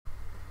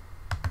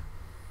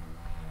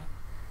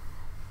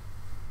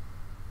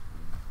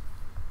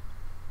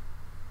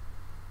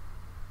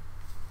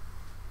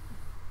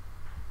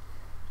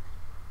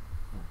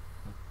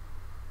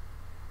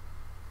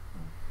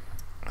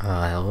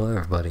Hello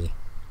everybody.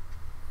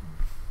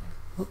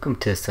 Welcome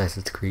to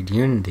Assassin's Creed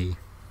Unity.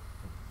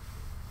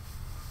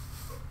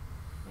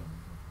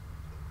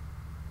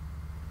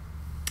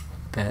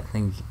 That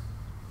thing,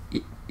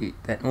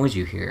 that noise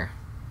you hear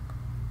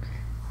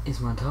is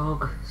my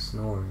dog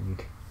snoring.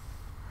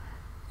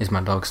 I'm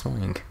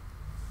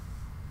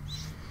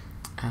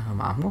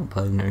gonna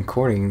put in a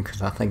recording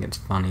because I think it's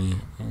funny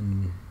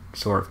and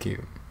sort of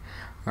cute.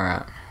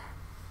 Alright.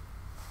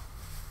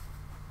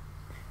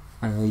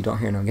 I know you don't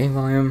hear no game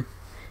volume.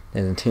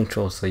 It's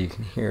intentional so you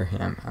can hear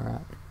him,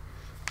 alright.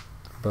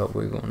 But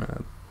we're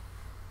gonna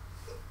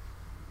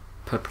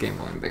put the game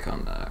volume back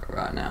on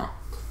right now.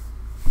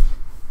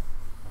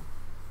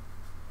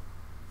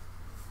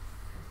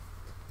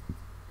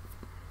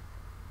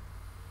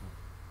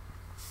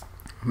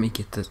 Let me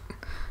get the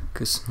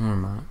good snore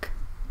mic.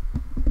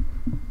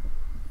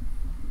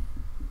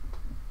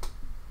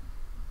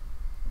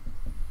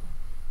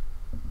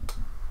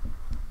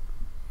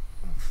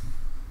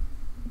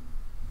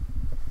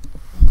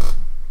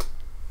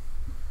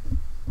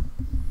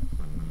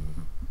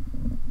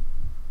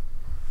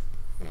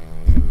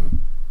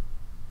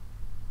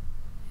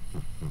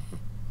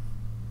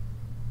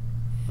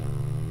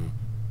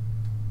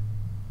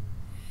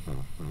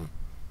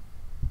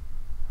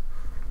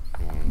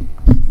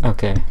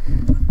 Okay.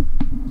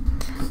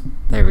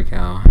 There we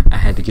go. I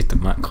had to get the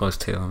mic close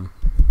to him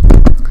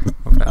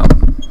without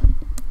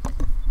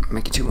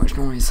making too much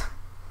noise.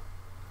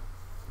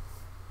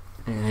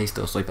 Yeah, he's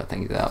still asleep. I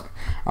think he's out.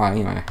 Alright,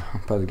 anyway,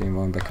 I'll put the game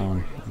volume back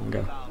on. Here we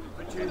go.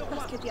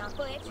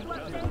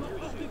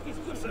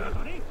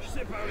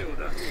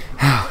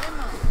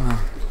 Well,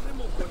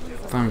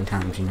 funny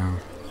times, you know.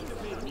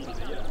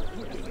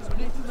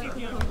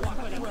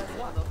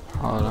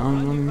 Hold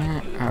on 1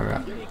 minute.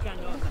 Alright.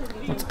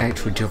 Let's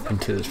actually jump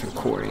into this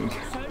recording.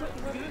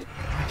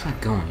 Where's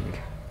that going?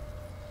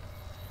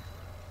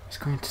 It's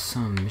going to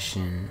some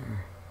mission.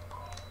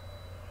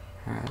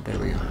 Alright, there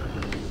we go.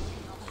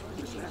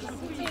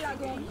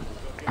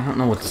 I don't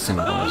know what the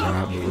symbol is,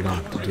 alright, but we don't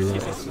have to do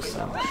that. Let's just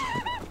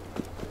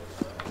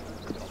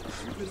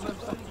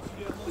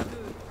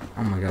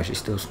oh my gosh, he's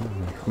still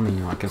snoring. I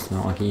mean, like, it's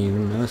not like he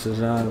even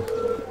notices I'm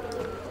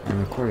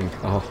recording.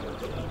 Oh.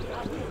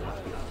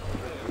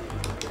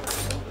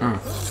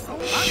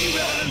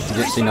 You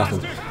didn't see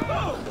nothing.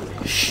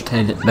 Shh,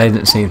 they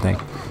didn't see anything.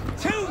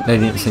 They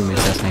didn't see me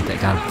assassinate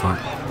that guy in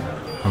front.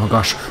 Oh my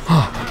gosh.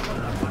 Oh.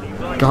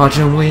 Dodge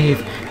and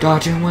wave.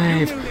 Dodge and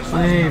wave.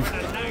 Wave.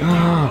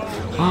 Oh.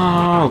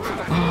 Oh.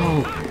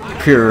 Oh.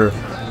 Pure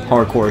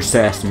hardcore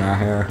assassin right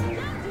here.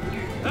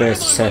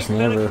 Best assassin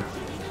ever.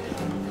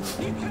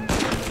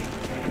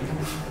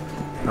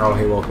 Oh,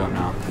 he woke up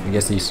now. I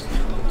guess he's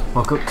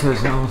woke up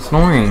because I was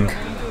snoring.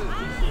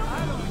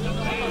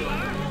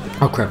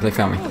 Oh crap, they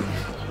found me.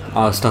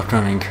 Oh, stop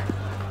running.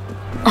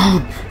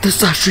 Oh, the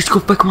side streets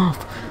go back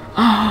off.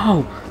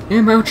 Oh,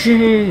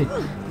 MLG.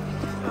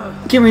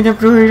 Give me the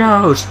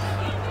Doritos.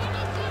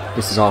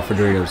 This is all for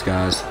Doritos,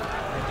 guys.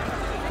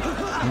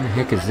 What the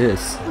heck is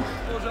this?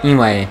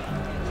 Anyway,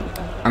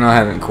 I know I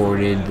haven't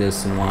recorded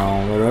this in a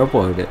while, but I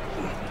uploaded it.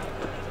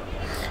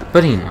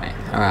 But anyway,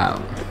 alright.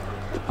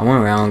 I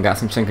went around and got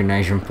some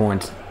synchronization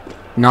points.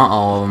 Not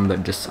all of them,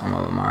 but just some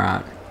of them,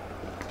 alright.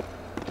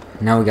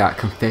 Now we got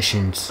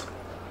confessions.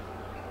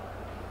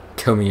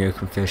 Tell me your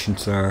confession,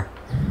 sir.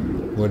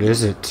 What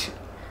is it?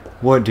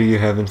 What do you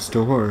have in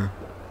store?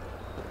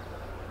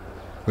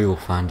 We will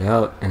find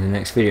out in the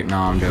next video. No,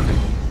 I'm joking.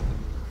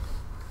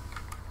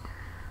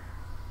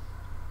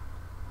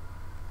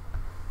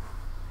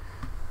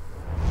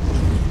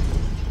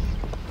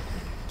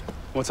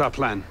 What's our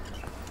plan?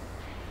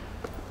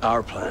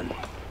 Our plan?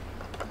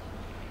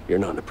 You're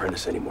not an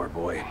apprentice anymore,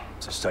 boy.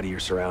 So study your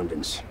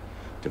surroundings.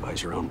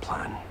 Devise your own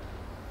plan.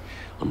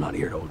 I'm not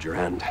here to hold your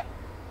hand.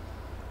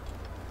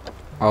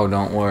 Oh,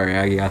 don't worry,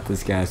 I got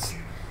this, guys.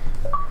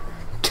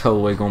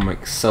 Totally gonna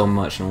make so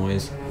much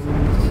noise.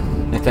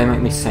 If they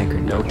make me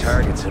synchronize. No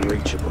targets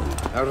unreachable.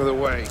 Out of the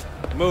way.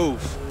 Move.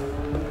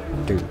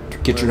 Dude,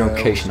 get your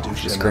location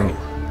off the screen.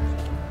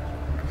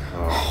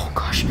 Oh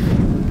gosh.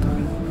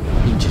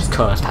 He just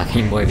cussed. I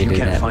can't believe he did that.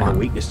 You can't find a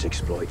weakness to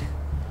exploit.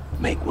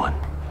 Make one.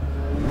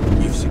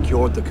 You've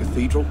secured the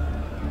cathedral?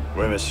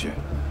 Oui, monsieur.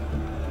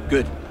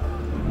 Good.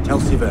 Tell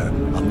Sivert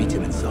I'll meet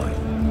him inside.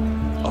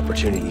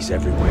 Opportunities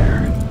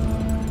everywhere.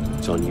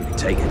 It's on you to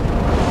take it.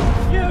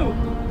 You!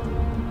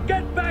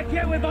 Get back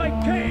here with my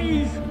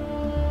keys!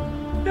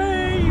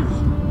 Thieves!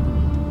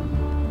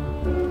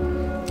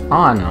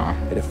 Oh no.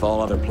 And if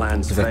all other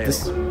plans Is fail, that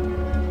this?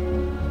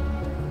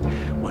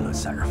 why not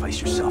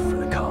sacrifice yourself for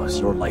the cause,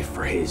 your life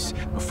for his?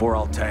 Before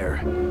Altair,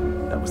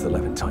 that was the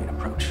Levantine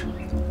approach.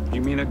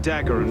 You mean a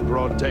dagger in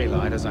broad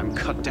daylight as I'm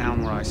cut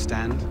down where I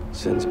stand?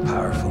 Sends a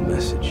powerful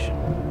message.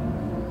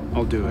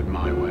 I'll do it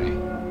my way.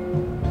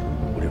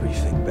 Whatever you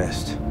think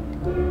best.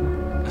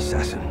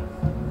 Assassin.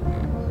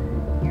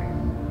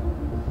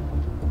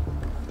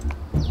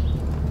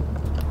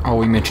 Oh,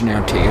 we mentioned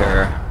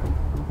Altair.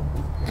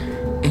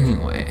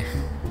 Anyway.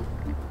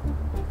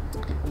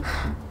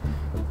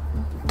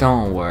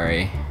 Don't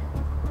worry.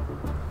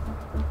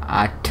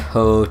 I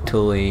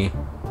totally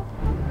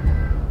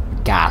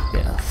got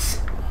this.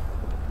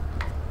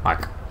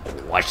 Like,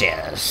 watch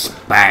this.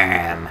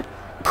 Bam!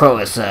 Pro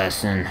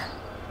assassin.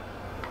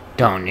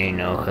 Don't need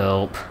no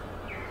help.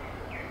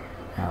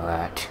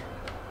 Alright.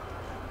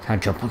 Can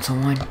I jump on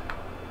someone?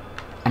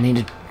 I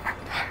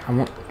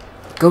won't.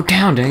 Go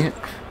down, dang it.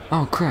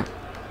 Oh, crap.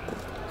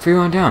 Free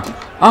one down.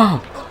 Oh!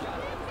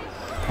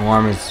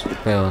 Alarm is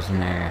bells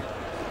in there.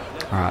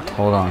 Alright,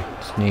 hold on.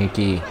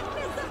 Sneaky.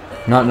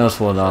 Not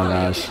noticeable at all,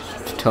 guys.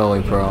 It's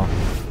totally pro.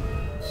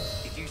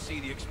 Did you see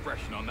the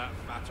expression on that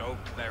fat old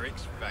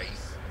cleric's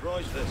face?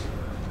 Priceless.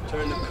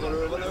 Turn the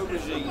colour of an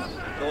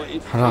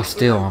aubergine. How do I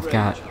steal? I've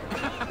got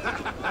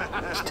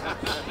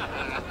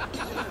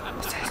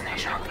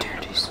assassination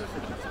opportunities.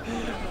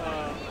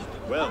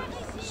 Well,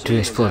 Do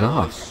they split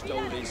off?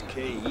 stole his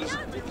keys.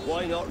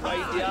 Why not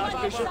raid the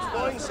Archbishop's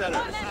wine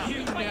cellar?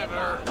 You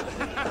never.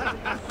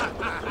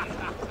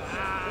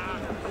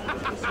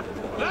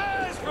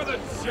 There's for the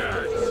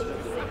church.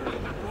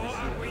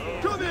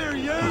 Come here,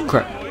 you! Oh,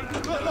 crap.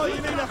 Look like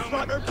you need a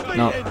flutter beating.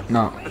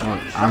 No.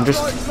 I'm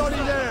just. Bloody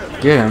there.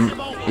 Get him.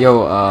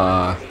 Yo,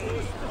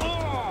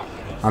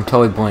 I'm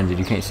totally blinded.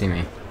 You can't see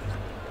me.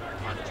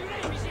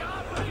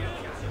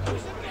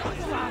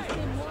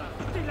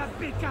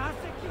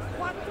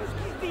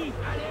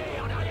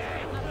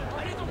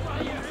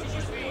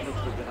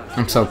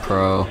 I'm so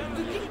pro.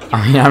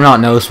 I mean, I'm not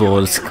noticeable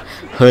with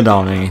hood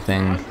on or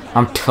anything.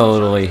 I'm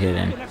totally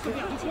hidden.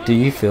 Do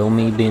you feel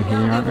me being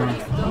hidden right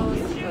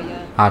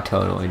now? I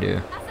totally do.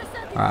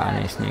 Alright, I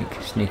need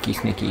to sneak.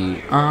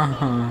 Sneaky.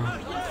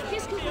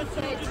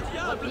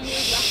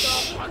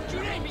 Shh.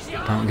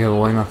 Don't give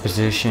away my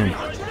position.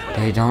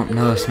 They don't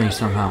notice me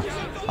somehow.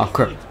 Oh,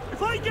 crap.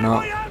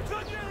 No.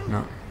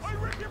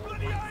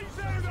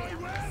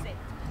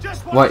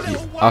 Wait.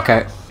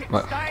 Okay.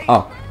 What?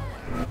 Oh.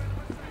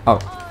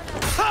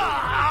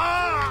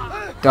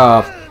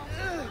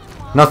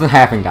 Nothing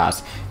happened,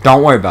 guys.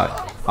 Don't worry about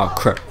it. Oh,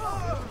 crap.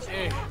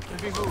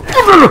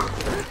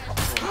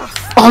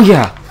 Oh,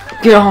 yeah.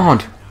 Get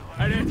on.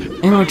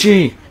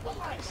 MOG.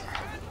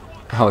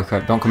 Holy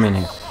crap. Don't come in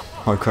here.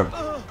 Holy crap.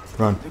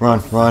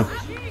 Run.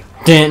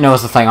 Didn't know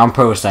it's a thing. I'm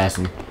pro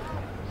assassin.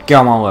 Get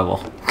on my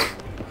level.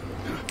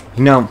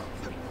 You know,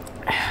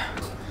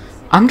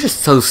 I'm just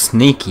so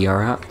sneaky,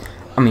 alright?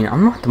 I mean,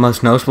 I'm not the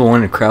most noticeable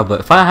one in the crowd,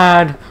 but if I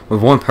had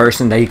with one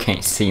person, they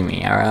can't see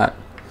me, alright?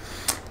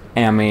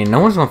 And I mean, no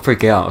one's gonna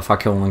freak out if I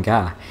kill one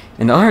guy.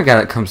 And the other guy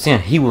that comes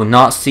in, he will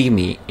not see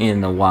me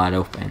in the wide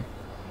open.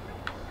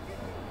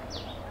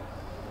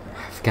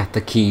 I've got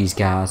the keys,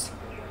 guys.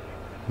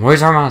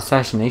 Where's my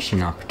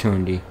assassination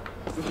opportunity?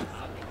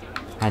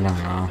 I don't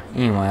know.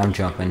 Anyway, I'm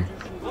jumping.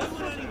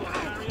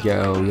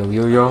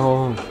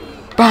 Yo.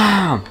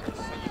 BAM!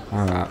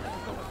 Alright.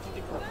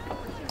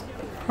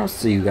 I'll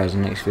see you guys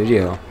in the next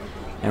video.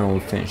 And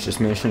we'll finish this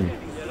mission.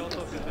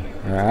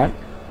 Alright?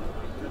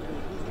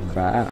 Bye.